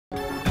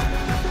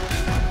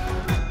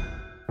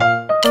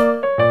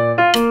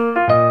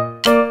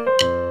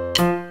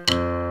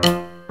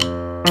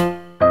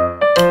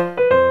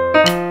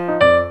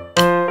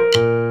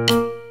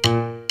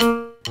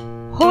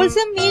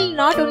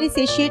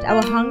satiate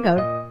our hunger,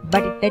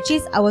 but it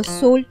touches our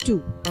soul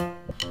too.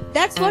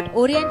 That's what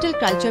Oriental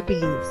culture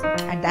believes,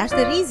 and that's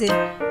the reason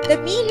the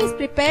meal is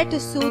prepared to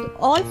soothe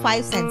all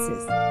five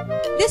senses.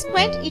 This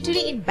quaint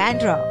eatery in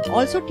Bandra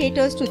also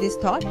caters to this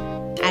thought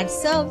and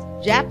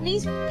serves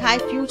Japanese Thai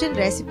fusion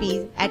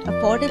recipes at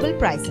affordable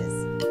prices.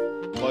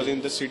 Because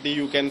in the city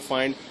you can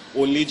find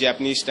only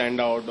Japanese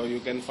standout or you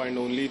can find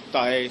only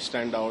Thai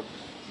standout,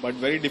 but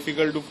very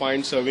difficult to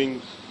find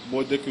serving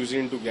both the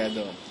cuisine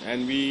together.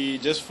 And we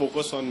just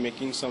focus on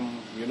making some,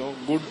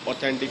 good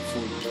authentic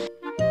food.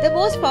 The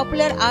most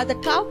popular are the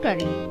cow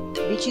curry,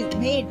 which is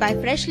made by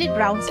freshly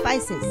ground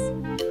spices,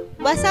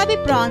 wasabi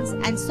prawns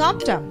and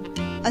somtam,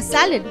 a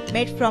salad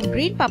made from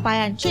green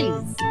papaya and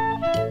chilies.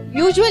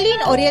 Usually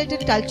in Oriental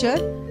culture,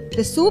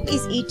 the soup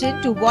is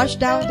eaten to wash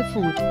down the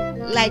food,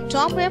 like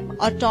tom yum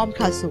or tom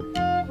kha soup.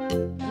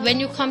 When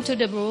you come to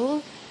the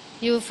brew,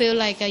 you feel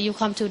like you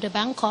come to the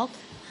Bangkok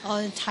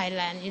or in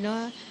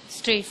Thailand,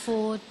 street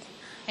food,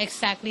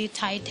 exactly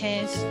Thai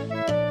taste.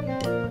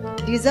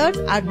 Desserts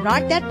are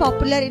not that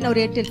popular in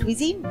Oriental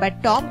cuisine,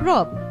 but tom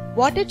grob,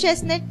 water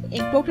chestnut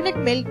in coconut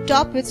milk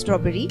topped with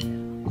strawberry,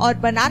 or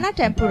banana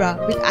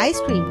tempura with ice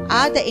cream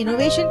are the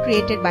innovation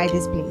created by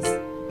this place.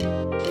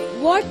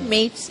 What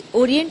makes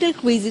Oriental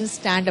cuisine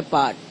stand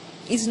apart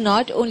is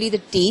not only the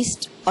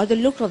taste or the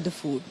look of the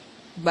food,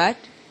 but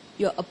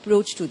your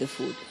approach to the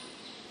food.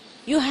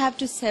 You have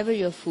to savor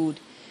your food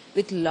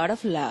with a lot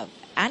of love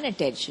and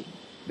attention,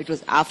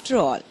 because after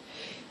all,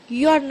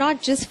 you are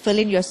not just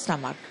filling your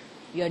stomach,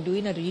 you are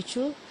doing a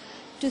ritual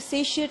to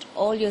satiate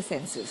all your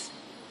senses.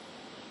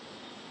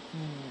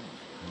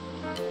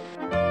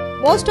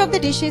 Most of the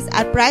dishes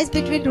are priced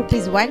between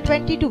Rs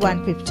 120 to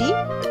 150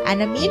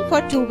 and a meal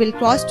for two will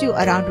cost you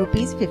around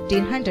Rs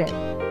 1500.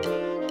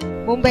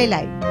 Mumbai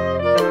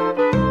Live.